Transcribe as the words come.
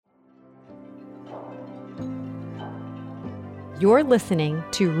You're listening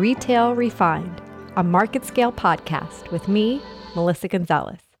to Retail Refined, a market scale podcast with me, Melissa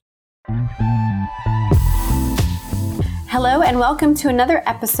Gonzalez. Hello and welcome to another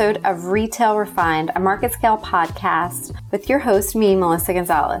episode of Retail Refined, a market scale podcast with your host, me, Melissa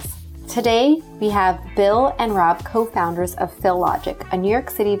Gonzalez. Today, we have Bill and Rob, co-founders of Fillogic, a New York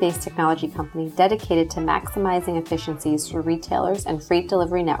City-based technology company dedicated to maximizing efficiencies for retailers and freight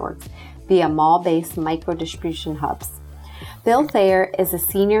delivery networks via mall-based micro-distribution hubs. Bill Thayer is a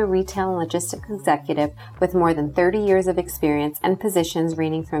senior retail and logistics executive with more than 30 years of experience and positions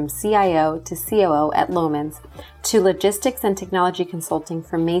ranging from CIO to COO at Loehmann's to logistics and technology consulting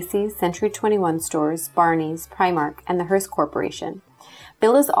for Macy's, Century 21 stores, Barney's, Primark, and the Hearst Corporation.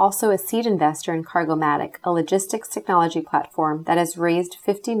 Bill is also a seed investor in Cargomatic, a logistics technology platform that has raised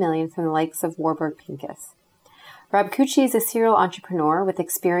 $50 million from the likes of Warburg Pincus. Rob Cucci is a serial entrepreneur with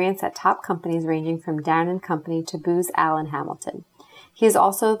experience at top companies ranging from Down & Company to Booz Allen Hamilton. He is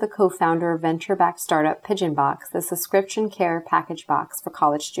also the co-founder of venture-backed startup Pigeon Box, the subscription care package box for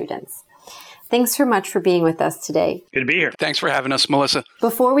college students. Thanks so much for being with us today. Good to be here. Thanks for having us, Melissa.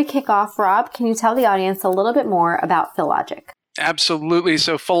 Before we kick off, Rob, can you tell the audience a little bit more about Fillogic? Absolutely.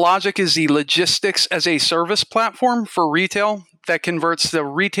 So Fillogic is the logistics as a service platform for retail that converts the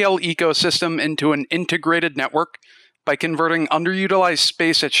retail ecosystem into an integrated network by converting underutilized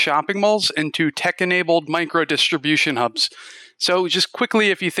space at shopping malls into tech-enabled micro-distribution hubs. So just quickly,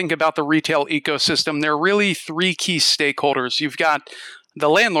 if you think about the retail ecosystem, there are really three key stakeholders. You've got the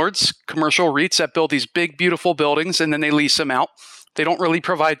landlords, commercial REITs that build these big, beautiful buildings, and then they lease them out. They don't really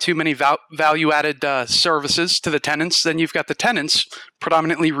provide too many value-added services to the tenants. Then you've got the tenants,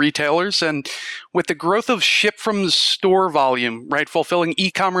 predominantly retailers. And with the growth of ship-from-store volume, right, fulfilling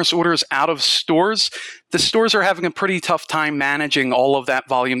e-commerce orders out of stores, the stores are having a pretty tough time managing all of that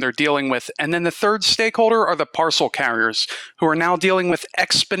volume they're dealing with. And then the third stakeholder are the parcel carriers, who are now dealing with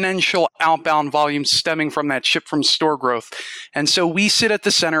exponential outbound volume stemming from that ship-from-store growth. And so we sit at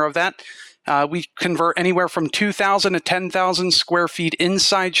the center of that. We convert anywhere from 2,000 to 10,000 square feet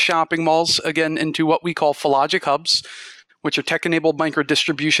inside shopping malls, again, into what we call Fillogic hubs, which are tech-enabled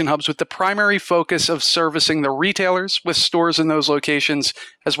micro-distribution hubs with the primary focus of servicing the retailers with stores in those locations,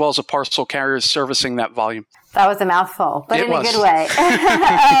 as well as the parcel carriers servicing that volume. That was a mouthful, but in a good way.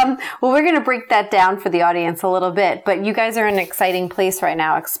 Well, we're going to break that down for the audience a little bit, but you guys are in an exciting place right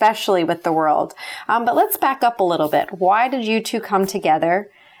now, especially with the world. But let's back up a little bit. Why did you two come together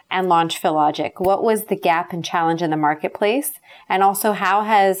and launch Fillogic? What was the gap and challenge in the marketplace? And also, how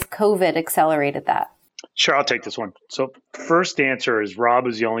has COVID accelerated that? Sure, I'll take this one. So first answer is Rob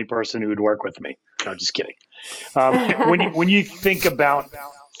is the only person who would work with me. No, just kidding. When you think about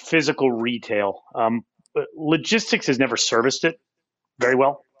physical retail, logistics has never serviced it very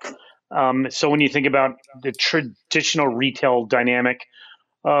well. So when you think about the traditional retail dynamic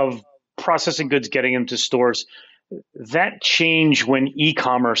of processing goods, getting them to stores, that changed when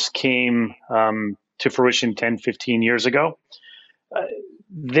e-commerce came to fruition 10, 15 years ago.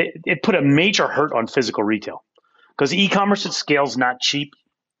 It put a major hurt on physical retail because e-commerce at scale is not cheap.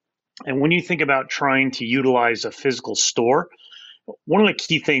 And when you think about trying to utilize a physical store, one of the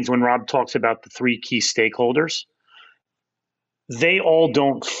key things when Rob talks about the three key stakeholders, they all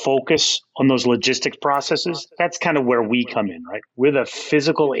don't focus on those logistics processes. That's kind of where we come in, right? We're the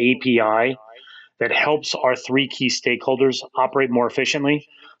physical API that helps our three key stakeholders operate more efficiently.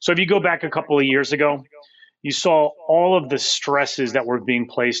 So if you go back a couple of years ago, you saw all of the stresses that were being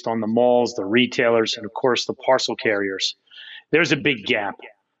placed on the malls, the retailers, and of course the parcel carriers. There's a big gap.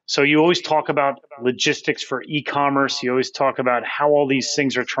 So you always talk about logistics for e-commerce. You always talk about how all these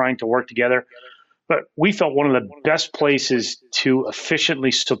things are trying to work together. But we felt one of the best places to efficiently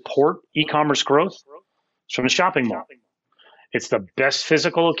support e-commerce growth is from the shopping mall. It's the best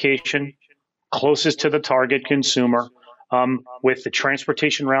physical location, closest to the target consumer, with the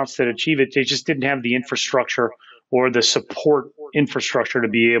transportation routes that achieve it. They just didn't have the infrastructure or the support infrastructure to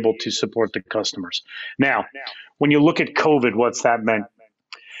be able to support the customers. Now, when you look at COVID, what's that meant?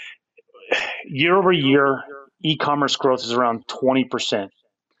 Year over year, e-commerce growth is around 20%.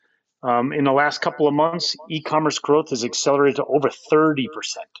 In the last couple of months, e-commerce growth has accelerated to over 30%.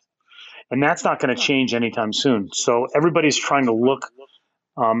 And that's not going to change anytime soon. So everybody's trying to look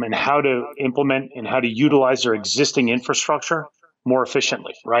and how to implement and how to utilize their existing infrastructure more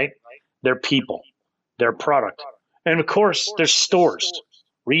efficiently, right? Their people, their product. And of course, there's stores.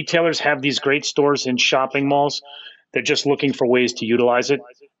 Retailers have these great stores in shopping malls. They're just looking for ways to utilize it.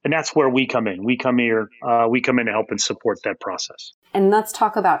 And that's where we come in. We come in to help and support that process. And let's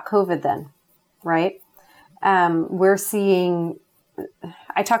talk about COVID then, right? We're seeing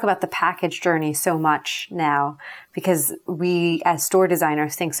I talk about the package journey so much now because we as store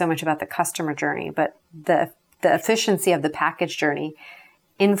designers think so much about the customer journey, but the efficiency of the package journey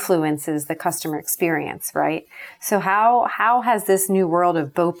influences the customer experience, right? So how has this new world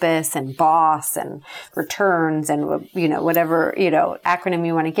of BOPIS and BOSS and returns and, whatever, acronym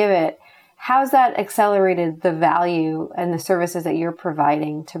you want to give it, how's that accelerated the value and the services that you're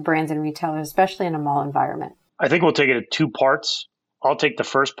providing to brands and retailers, especially in a mall environment? I think we'll take it in two parts. I'll take the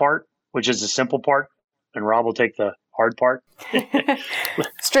first part, which is the simple part, and Rob will take the hard part.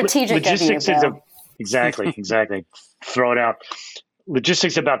 Strategic Logistics of you, Bill. Exactly. Throw it out.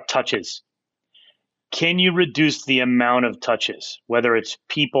 Logistics about touches. Can you reduce the amount of touches, whether it's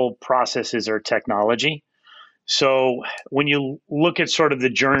people, processes, or technology? So when you look at sort of the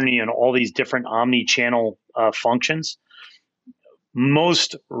journey and all these different omni-channel functions,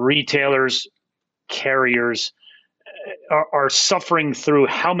 most retailers, carriers are suffering through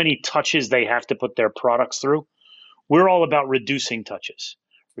how many touches they have to put their products through. We're all about reducing touches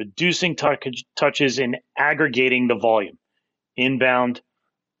and aggregating the volume, inbound,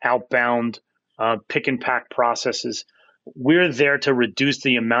 outbound, pick and pack processes. We're there to reduce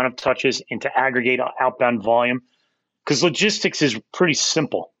the amount of touches and to aggregate outbound volume because logistics is pretty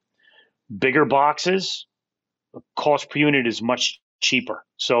simple. Bigger boxes, the cost per unit is much cheaper.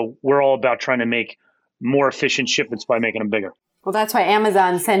 So we're all about trying to make more efficient shipments by making them bigger. Well, that's why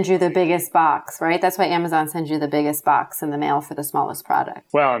Amazon sends you the biggest box, right? That's why Amazon sends you the biggest box in the mail for the smallest product.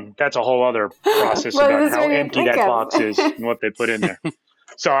 Well, that's a whole other process about how empty that box is and what they put in there.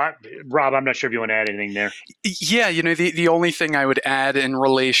 So, Rob, I'm not sure if you want to add anything there. Yeah, the only thing I would add in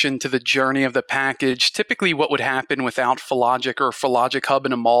relation to the journey of the package, typically what would happen without Fillogic or Fillogic Hub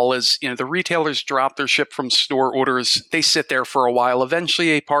in a mall is, the retailers drop their ship from store orders. They sit there for a while.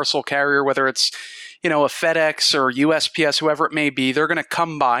 Eventually, a parcel carrier, whether it's a FedEx or USPS, whoever it may be, they're going to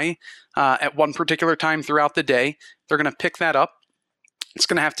come by at one particular time throughout the day. They're going to pick that up. It's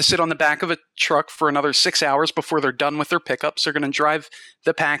going to have to sit on the back of a truck for another 6 hours before they're done with their pickups. They're going to drive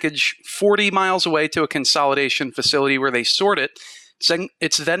the package 40 miles away to a consolidation facility where they sort it.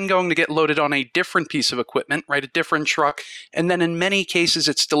 It's then going to get loaded on a different piece of equipment, right? A different truck. And then in many cases,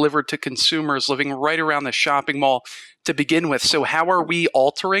 it's delivered to consumers living right around the shopping mall to begin with. So how are we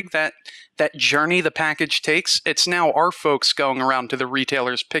altering that journey the package takes? It's now our folks going around to the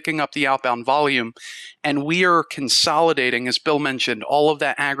retailers, picking up the outbound volume, and we are consolidating, as Bill mentioned, all of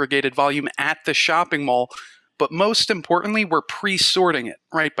that aggregated volume at the shopping mall. But most importantly, we're pre-sorting it,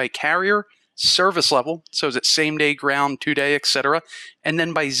 right? By carrier, service level, so is it same day, ground, 2-day, etc., and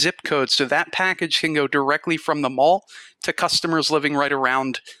then by zip code, so that package can go directly from the mall to customers living right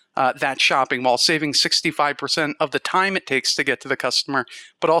around that shopping mall, saving 65% of the time it takes to get to the customer,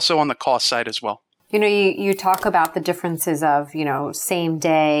 but also on the cost side as well. You talk about the differences of, same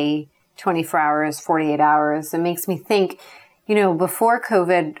day, 24 hours, 48 hours. It makes me think, before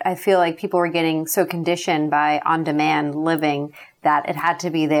COVID, I feel like people were getting so conditioned by on-demand living that it had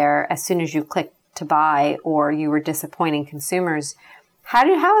to be there as soon as you clicked to buy or you were disappointing consumers. How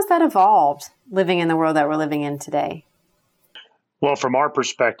has that evolved living in the world that we're living in today? Well, from our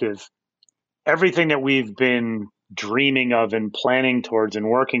perspective, everything that we've been dreaming of and planning towards and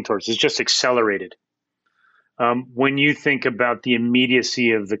working towards is just accelerated. When you think about the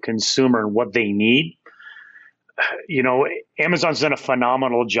immediacy of the consumer and what they need, Amazon's done a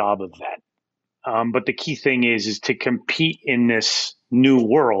phenomenal job of that. But the key thing is to compete in this new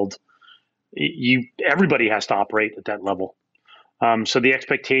world. Everybody has to operate at that level. So the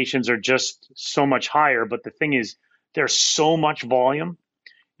expectations are just so much higher. But the thing is, there's so much volume.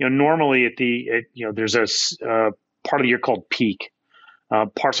 Normally there's a part of the year called peak.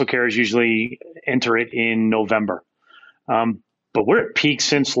 Parcel carriers usually enter it in November. But we're at peak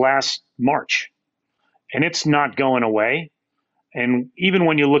since last March, and it's not going away. And even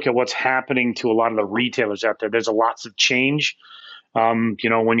when you look at what's happening to a lot of the retailers out there, there's lots of change. When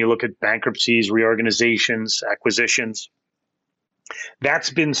you look at bankruptcies, reorganizations, acquisitions, that's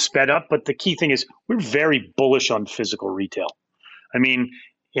been sped up. But the key thing is we're very bullish on physical retail. I mean,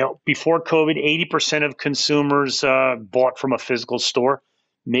 before COVID, 80% of consumers bought from a physical store.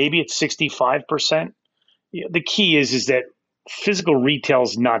 Maybe it's 65%. The key is that physical retail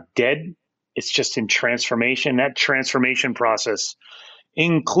is not dead. It's just in transformation. That transformation process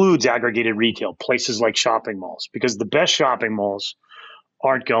includes aggregated retail, places like shopping malls, because the best shopping malls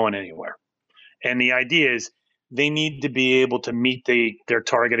aren't going anywhere. And the idea is they need to be able to meet their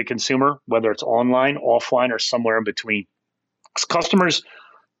targeted consumer, whether it's online, offline, or somewhere in between. Because customers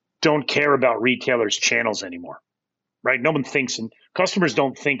don't care about retailers' channels anymore, right? Customers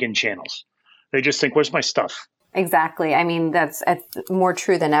don't think in channels. They just think, where's my stuff? Exactly. I mean, that's more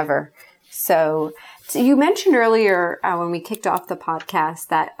true than ever. So you mentioned earlier when we kicked off the podcast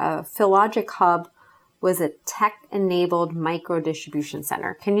that Philogic Hub was a tech-enabled micro-distribution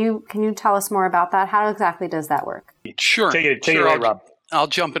center. Can you tell us more about that? How exactly does that work? Sure. Take it away, Rob. I'll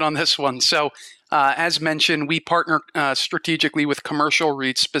jump in on this one. So as mentioned, we partner strategically with commercial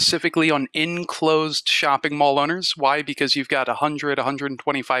REITs, specifically on enclosed shopping mall owners. Why? Because you've got 100,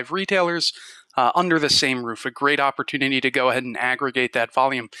 125 retailers under the same roof. A great opportunity to go ahead and aggregate that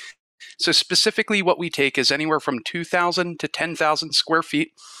volume. So specifically what we take is anywhere from 2,000 to 10,000 square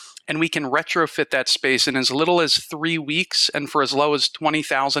feet, and we can retrofit that space in as little as 3 weeks and for as low as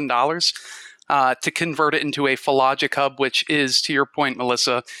 $20,000 to convert it into a Philogic Hub, which is, to your point,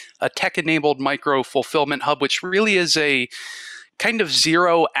 Melissa, a tech-enabled micro-fulfillment hub, which really is a kind of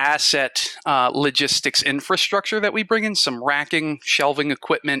zero asset logistics infrastructure that we bring in, some racking, shelving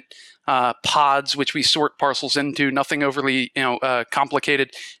equipment, pods, which we sort parcels into, nothing overly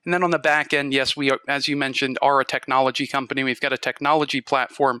complicated. And then on the back end, yes, we are, as you mentioned, are a technology company. We've got a technology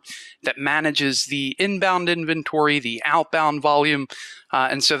platform that manages the inbound inventory, the outbound volume.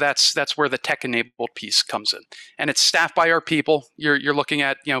 And so that's where the tech-enabled piece comes in. And it's staffed by our people. You're looking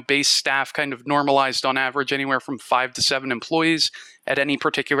at base staff kind of normalized on average anywhere from 5 to 7 employees at any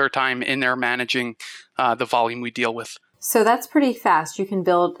particular time in there managing the volume we deal with. So that's pretty fast. You can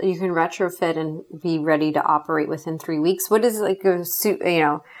retrofit and be ready to operate within 3 weeks. What is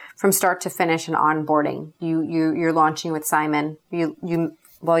from start to finish and onboarding? You're launching with Simon. You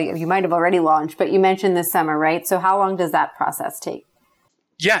might have already launched, but you mentioned this summer, right? So how long does that process take?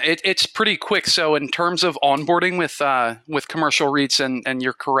 Yeah, it's pretty quick. So in terms of onboarding with commercial REITs, and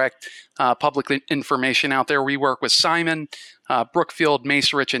you're correct, public information out there, we work with Simon, Brookfield,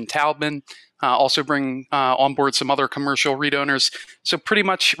 Macerich, and Taubman. Also bring on board some other commercial REIT owners. So pretty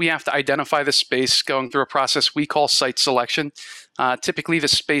much we have to identify the space going through a process we call site selection. Typically the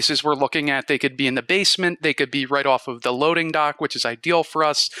spaces we're looking at, they could be in the basement, they could be right off of the loading dock, which is ideal for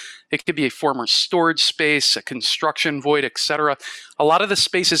us. It could be a former storage space, a construction void, etc. A lot of the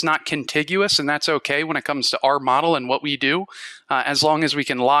space is not contiguous, and that's okay when it comes to our model and what we do, as long as we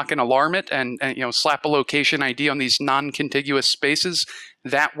can lock and alarm it and slap a location ID on these non-contiguous spaces.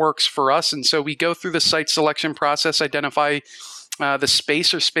 That works for us. And so we go through the site selection process, identify the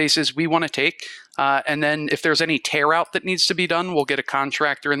space or spaces we want to take. And then if there's any tear out that needs to be done, we'll get a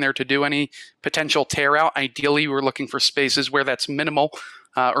contractor in there to do any potential tear out. Ideally, we're looking for spaces where that's minimal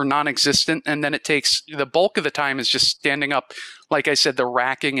or non-existent. And then it takes the bulk of the time is just standing up, like I said, the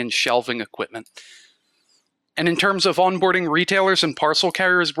racking and shelving equipment. And in terms of onboarding retailers and parcel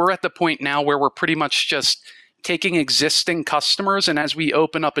carriers, we're at the point now where we're pretty much just taking existing customers, and as we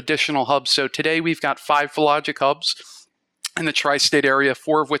open up additional hubs. So today we've got 5 Philogic hubs in the tri-state area,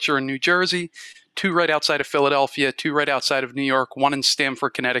 4 of which are in New Jersey, 2 right outside of Philadelphia, 2 right outside of New York, 1 in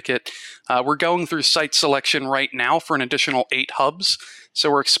Stamford, Connecticut. We're going through site selection right now for an additional 8 hubs. So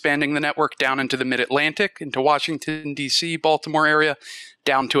we're expanding the network down into the Mid-Atlantic, into Washington, D.C., Baltimore area,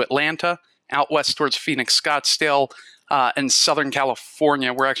 down to Atlanta, out west towards Phoenix, Scottsdale, and Southern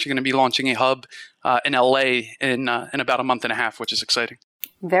California. We're actually going to be launching a hub in LA in about a month and a half, which is exciting.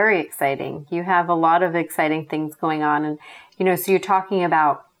 Very exciting. You have a lot of exciting things going on. And, so you're talking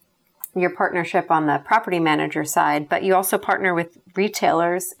about your partnership on the property manager side, but you also partner with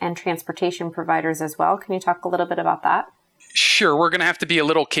retailers and transportation providers as well. Can you talk a little bit about that? Sure. We're going to have to be a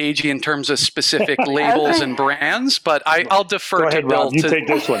little cagey in terms of specific labels and brands, but I'll defer to Bill. Rob, you take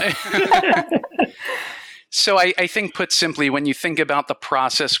this one. So I think put simply, when you think about the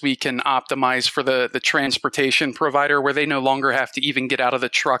process we can optimize for the transportation provider, where they no longer have to even get out of the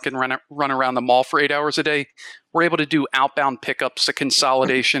truck and run around the mall for 8 hours a day, we're able to do outbound pickups, the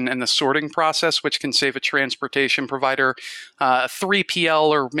consolidation, and the sorting process, which can save a transportation provider, 3PL,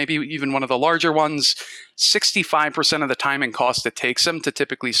 or maybe even one of the larger ones, 65% of the time and cost it takes them to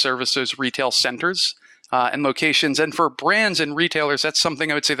typically service those retail centers and locations. And for brands and retailers, that's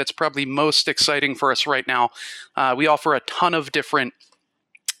something I would say that's probably most exciting for us right now. We offer a ton of different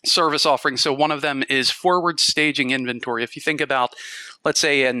service offerings. So one of them is forward staging inventory. If you think about, let's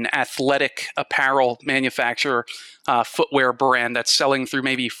say, an athletic apparel manufacturer, footwear brand that's selling through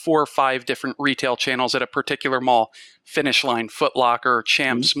maybe 4 or 5 different retail channels at a particular mall, Finish Line, Foot Locker,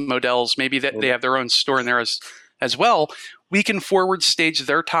 Champs, Models, maybe they have their own store in there as well. We can forward stage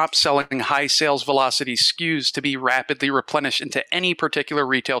their top selling high sales velocity SKUs to be rapidly replenished into any particular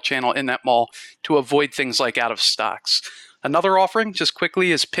retail channel in that mall to avoid things like out of stocks. Another offering, just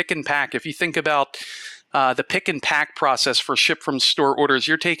quickly, is pick and pack. If you think about the pick and pack process for ship from store orders.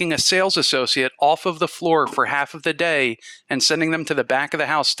 You're taking a sales associate off of the floor for half of the day and sending them to the back of the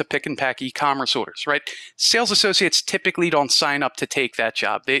house to pick and pack e-commerce orders, right? Sales associates typically don't sign up to take that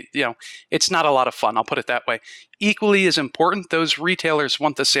job. It's not a lot of fun. I'll put it that way. Equally as important, those retailers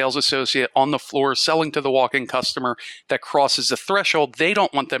want the sales associate on the floor selling to the walk-in customer that crosses the threshold. They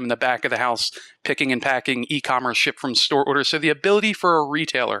don't want them in the back of the house picking and packing e-commerce ship from store orders. So the ability for a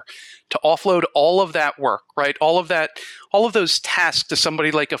retailer to offload all of that work, right? All of those tasks to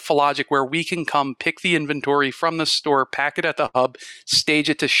somebody like a Fillogic, where we can come pick the inventory from the store, pack it at the hub, stage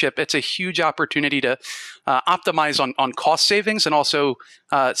it to ship. It's a huge opportunity to optimize on cost savings and also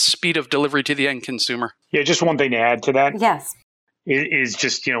speed of delivery to the end consumer. Yeah, just one thing to add to that. Yes. Is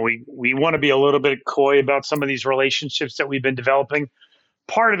just, we want to be a little bit coy about some of these relationships that we've been developing.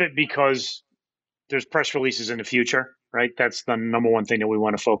 Part of it because there's press releases in the future, right? That's the number one thing that we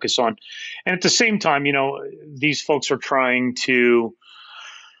want to focus on. And at the same time, these folks are trying to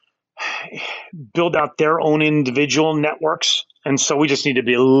build out their own individual networks. And so we just need to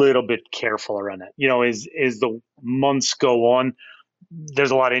be a little bit careful around that. As the months go on,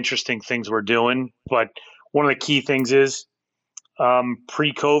 there's a lot of interesting things we're doing. But one of the key things is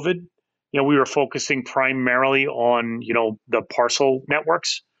pre-COVID, we were focusing primarily on, the parcel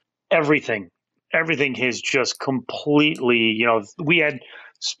networks. Everything has just completely, we had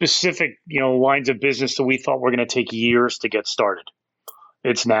specific, lines of business that we thought were going to take years to get started.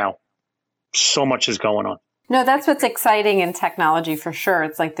 It's now. So much is going on. No, that's what's exciting in technology for sure.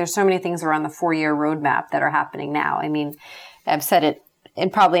 It's like there's so many things around the 4-year roadmap that are happening now. I mean, I've said it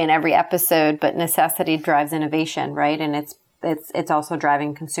probably in every episode, but necessity drives innovation, right? And it's also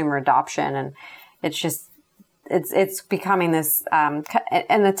driving consumer adoption, and it's becoming this and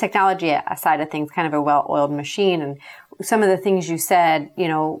the technology side of things kind of a well-oiled machine. And some of the things you said,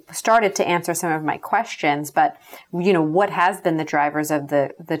 started to answer some of my questions, but what has been the drivers of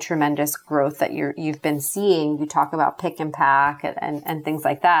the tremendous growth that you've been seeing? You talk about pick and pack and things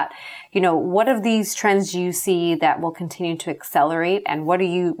like that. What of these trends do you see that will continue to accelerate, and what are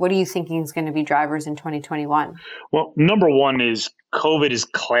you thinking is going to be drivers in 2021? Well, number one is COVID has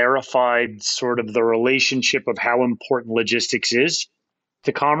clarified sort of the relationship of how important logistics is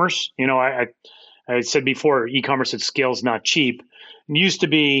to commerce. I said before, e-commerce at scale is not cheap. It used to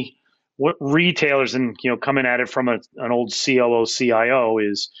be what retailers, and coming at it from an old COO, CIO,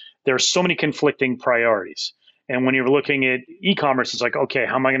 is there are so many conflicting priorities. And when you're looking at e-commerce, it's like, okay,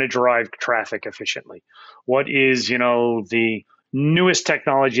 how am I going to drive traffic efficiently? What is, the newest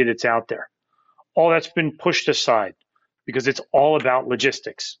technology that's out there? All that's been pushed aside because it's all about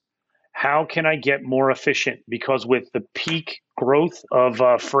logistics. How can I get more efficient? Because with the peak growth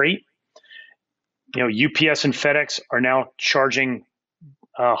of freight, UPS and FedEx are now charging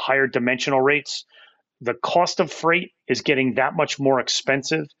higher dimensional rates. The cost of freight is getting that much more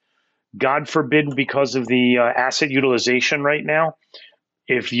expensive. God forbid, because of the asset utilization right now,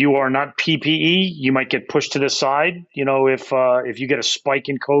 if you are not PPE, you might get pushed to the side. If you get a spike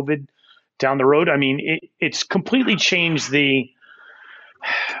in COVID down the road, I mean, it's completely changed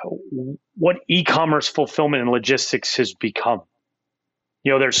what e-commerce fulfillment and logistics has become.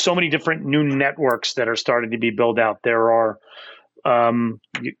 There's so many different new networks that are starting to be built out. There are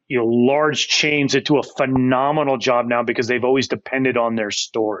large chains that do a phenomenal job now because they've always depended on their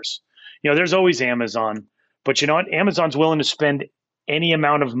stores. There's always Amazon, but you know what? Amazon's willing to spend any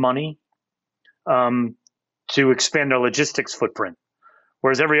amount of money to expand their logistics footprint.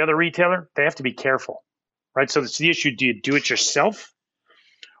 Whereas every other retailer, they have to be careful, right? So it's the issue, do you do it yourself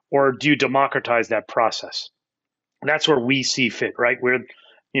or do you democratize that process? That's where we see fit, right? We're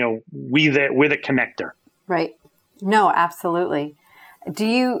the connector. Right. No, absolutely. Do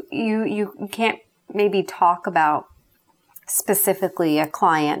you can't maybe talk about specifically a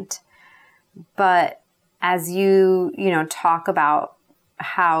client, but as you talk about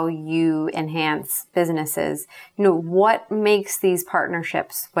how you enhance businesses, what makes these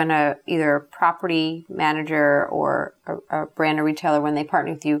partnerships when either a property manager or a brand or retailer, when they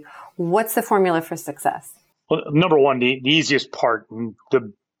partner with you, what's the formula for success? Well, number one, the easiest part, and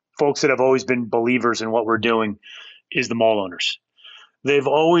the folks that have always been believers in what we're doing, is the mall owners. They've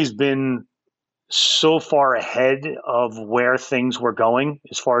always been so far ahead of where things were going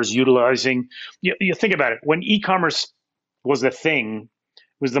as far as utilizing. You think about it. When e-commerce was the thing, it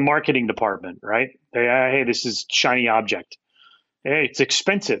was the marketing department, right? Hey, this is shiny object. Hey, it's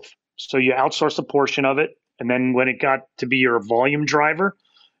expensive. So you outsource a portion of it. And then when it got to be your volume driver,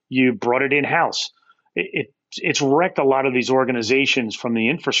 you brought it in-house. It's wrecked a lot of these organizations from the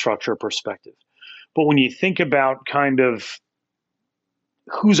infrastructure perspective. But when you think about kind of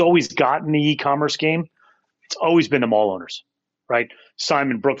who's always gotten the e-commerce game, it's always been the mall owners, right?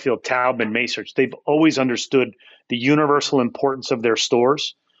 Simon, Brookfield, Taubman, Macerich, they've always understood the universal importance of their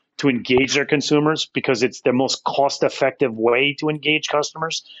stores to engage their consumers because it's the most cost-effective way to engage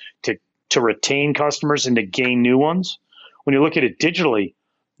customers, to retain customers and to gain new ones. When you look at it digitally,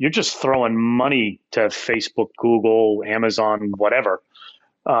 you're just throwing money to Facebook, Google, Amazon, whatever.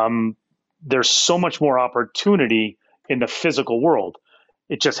 There's so much more opportunity in the physical world.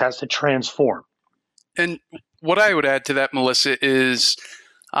 It just has to transform. And what I would add to that, Melissa, is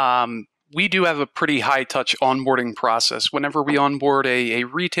we do have a pretty high-touch onboarding process. Whenever we onboard a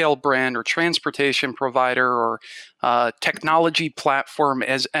retail brand or transportation provider or technology platform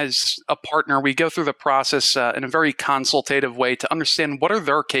as a partner, we go through the process in a very consultative way to understand what are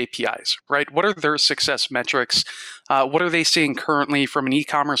their KPIs, right? What are their success metrics? What are they seeing currently from an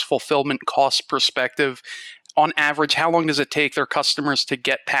e-commerce fulfillment cost perspective? On average, how long does it take their customers to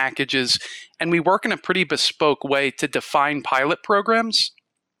get packages? And we work in a pretty bespoke way to define pilot programs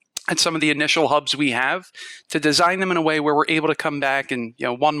at some of the initial hubs we have to design them in a way where we're able to come back in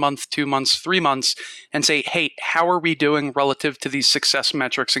 1 month, 2 months, 3 months and say, hey, how are we doing relative to these success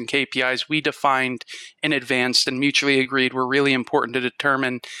metrics and KPIs we defined in advance and mutually agreed were really important to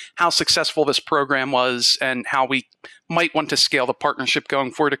determine how successful this program was and how we might want to scale the partnership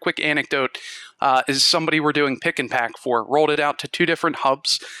going forward. A quick anecdote is somebody we're doing pick and pack for, rolled it out to 2 different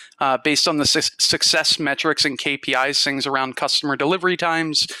hubs based on the success metrics and KPIs, things around customer delivery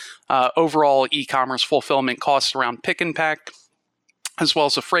times, overall e-commerce fulfillment costs around pick and pack, as well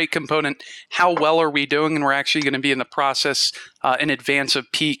as a freight component. How well are we doing? And we're actually going to be in the process in advance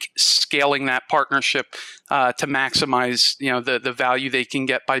of peak scaling that partnership to maximize the value they can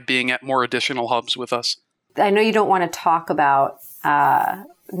get by being at more additional hubs with us. I know you don't want to talk about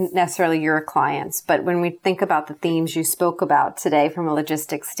necessarily your clients, but when we think about the themes you spoke about today from a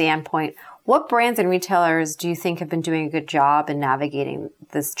logistics standpoint, what brands and retailers do you think have been doing a good job in navigating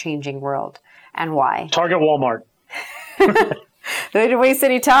this changing world, and why? Target, Walmart. They didn't waste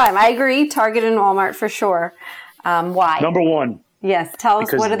any time. I agree. Target and Walmart for sure. Why? Number one. Yes. Tell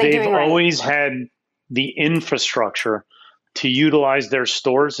us, what are they doing right? They've always had the infrastructure to utilize their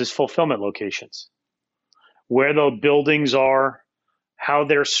stores as fulfillment locations. Where the buildings are, how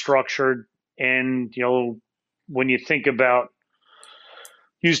they're structured, and when you think about,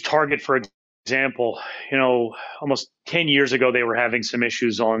 use Target for example, almost 10 years ago they were having some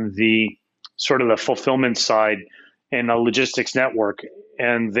issues on the sort of the fulfillment side and the logistics network,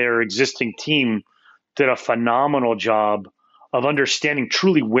 and their existing team did a phenomenal job of understanding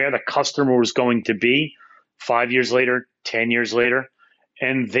truly where the customer was going to be 5 years later, 10 years later,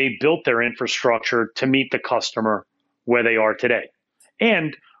 and they built their infrastructure to meet the customer where they are today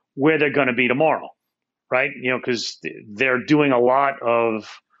and where they're going to be tomorrow, right? Because they're doing a lot of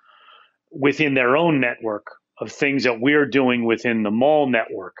within their own network of things that we're doing within the mall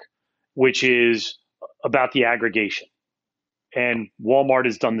network, which is about the aggregation. And Walmart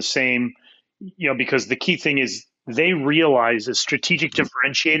has done the same, because the key thing is they realize a strategic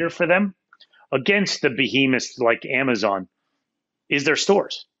differentiator for them against the behemoths like Amazon is their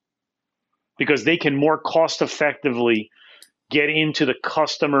stores, because they can more cost effectively get into the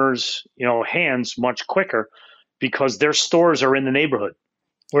customer's hands much quicker because their stores are in the neighborhood.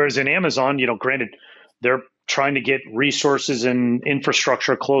 Whereas in Amazon, granted, they're trying to get resources and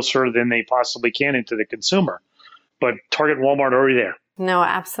infrastructure closer than they possibly can into the consumer. But Target and Walmart are already there. No,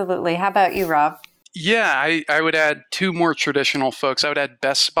 absolutely. How about you, Rob? Yeah, I would add 2 more traditional folks. I would add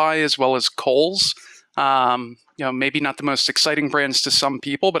Best Buy as well as Kohl's. Maybe not the most exciting brands to some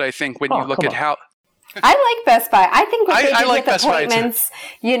people, but I think when you look at how... I like Best Buy. I think what they did like with Best appointments,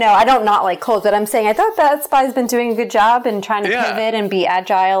 I don't not like Kohl's, but I'm saying I thought Best Buy's been doing a good job in trying to pivot and be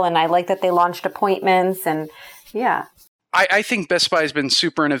agile, and I like that they launched appointments, and I think Best Buy has been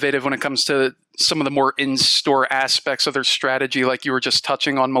super innovative when it comes to some of the more in-store aspects of their strategy, like you were just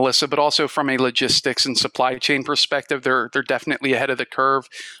touching on, Melissa, but also from a logistics and supply chain perspective, they're definitely ahead of the curve.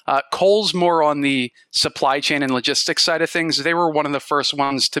 Kohl's more on the supply chain and logistics side of things. They were one of the first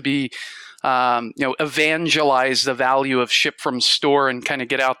ones to be evangelize the value of ship from store and kind of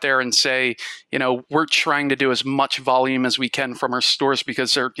get out there and say, we're trying to do as much volume as we can from our stores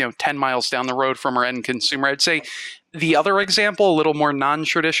because they're, 10 miles down the road from our end consumer. I'd say the other example, a little more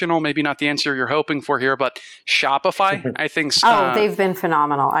non-traditional, maybe not the answer you're hoping for here, but Shopify, I think. They've been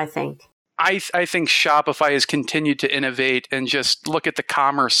phenomenal, I think. I think Shopify has continued to innovate and just look at the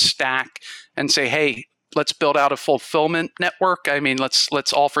commerce stack and say, hey, let's build out a fulfillment network. I mean, let's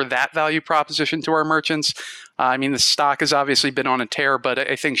offer that value proposition to our merchants. I mean, the stock has obviously been on a tear, but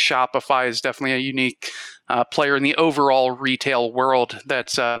I think Shopify is definitely a unique player in the overall retail world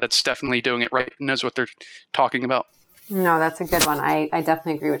that's definitely doing it right and knows what they're talking about. No, that's a good one. I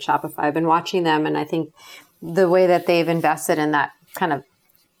definitely agree with Shopify. I've been watching them, and I think the way that they've invested in that kind of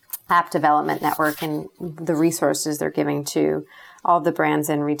app development network and the resources they're giving to all the brands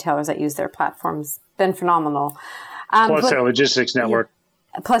and retailers that use their platforms been phenomenal. Plus their logistics network.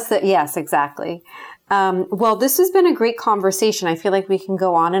 Yes, exactly. Well, this has been a great conversation. I feel like we can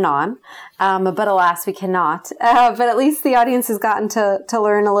go on and on, but alas, we cannot. But at least the audience has gotten to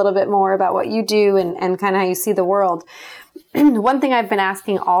learn a little bit more about what you do and kind of how you see the world. One thing I've been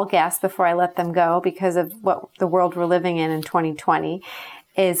asking all guests before I let them go, because of what the world we're living in 2020,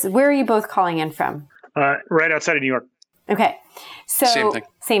 is where are you both calling in from? Right outside of New York. Okay. So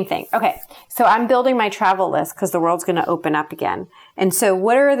same thing. Okay. So I'm building my travel list because the world's going to open up again. And so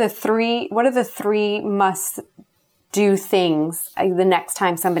what are the three must do things the next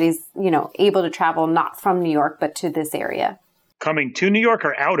time somebody's, able to travel, not from New York, but to this area? Coming to New York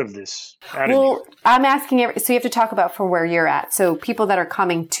or out of this? Well, I'm asking, so you have to talk about from where you're at. So people that are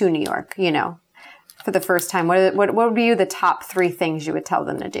coming to New York, for the first time, what would be the top 3 things you would tell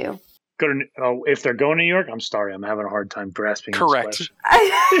them to do? If they're going to New York, I'm sorry, I'm having a hard time grasping Correct. this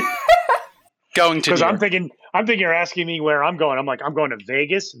question. Going to New York. Because I'm thinking you're asking me where I'm going. I'm like, I'm going to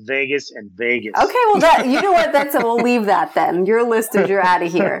Vegas, and Vegas. Okay, well, you know what? We'll leave that then. Your list is you're out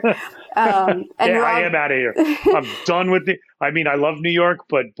of here. I am out of here. I'm done with it. I mean, I love New York,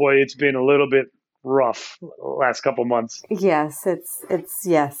 but boy, it's been a little bit rough the last couple months. Yes,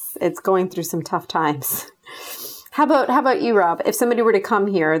 it's going through some tough times. How about you, Rob? If somebody were to come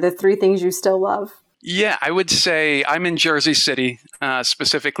here, the 3 things you still love? Yeah, I would say I'm in Jersey City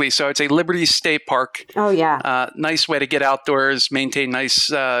specifically. So it's a Liberty State Park. Oh, yeah. Nice way to get outdoors, maintain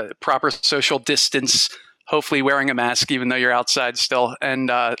nice, proper social distance, hopefully wearing a mask, even though you're outside still. And,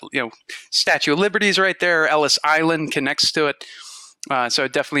 Statue of Liberty is right there. Ellis Island connects to it. So I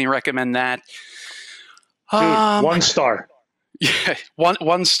definitely recommend that. Dude, 1 star. Yeah,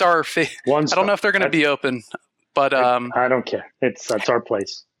 one star. I don't know if they're going to be open. But I don't care. That's our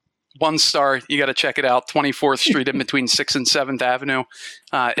place. 1 star. You got to check it out. 24th Street in between 6th and 7th Avenue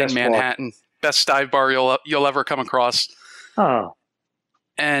in Manhattan. Best dive bar you'll ever come across. Oh.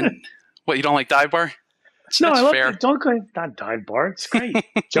 And what, you don't like dive bar? No, I love fair. Don't go not dive bar. It's great.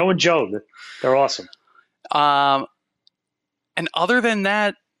 Joe and Joe, they're awesome. And other than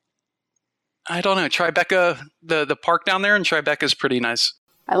that, I don't know. Tribeca, the park down there in Tribeca is pretty nice.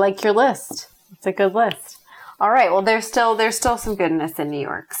 I like your list. It's a good list. All right. Well, there's still some goodness in New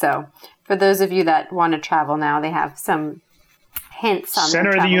York. So for those of you that want to travel now, they have some hints on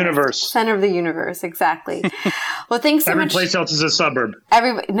Center of the universe. Center of the universe. Exactly. Well, thanks so much. Every place else is a suburb.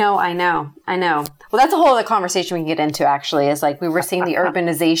 No, I know. Well, that's a whole other conversation we can get into, actually, is like we were seeing the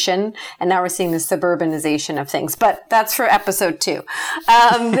urbanization and now we're seeing the suburbanization of things. But that's for episode 2.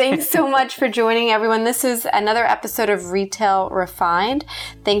 Thanks so much for joining, everyone. This is another episode of Retail Refined.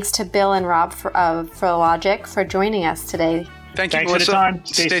 Thanks to Bill and Rob for Logic for joining us today. Thank you, Thanks Melissa. for the time.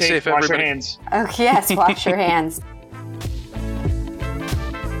 Stay safe, Wash everybody. your hands. Oh, yes, wash your hands.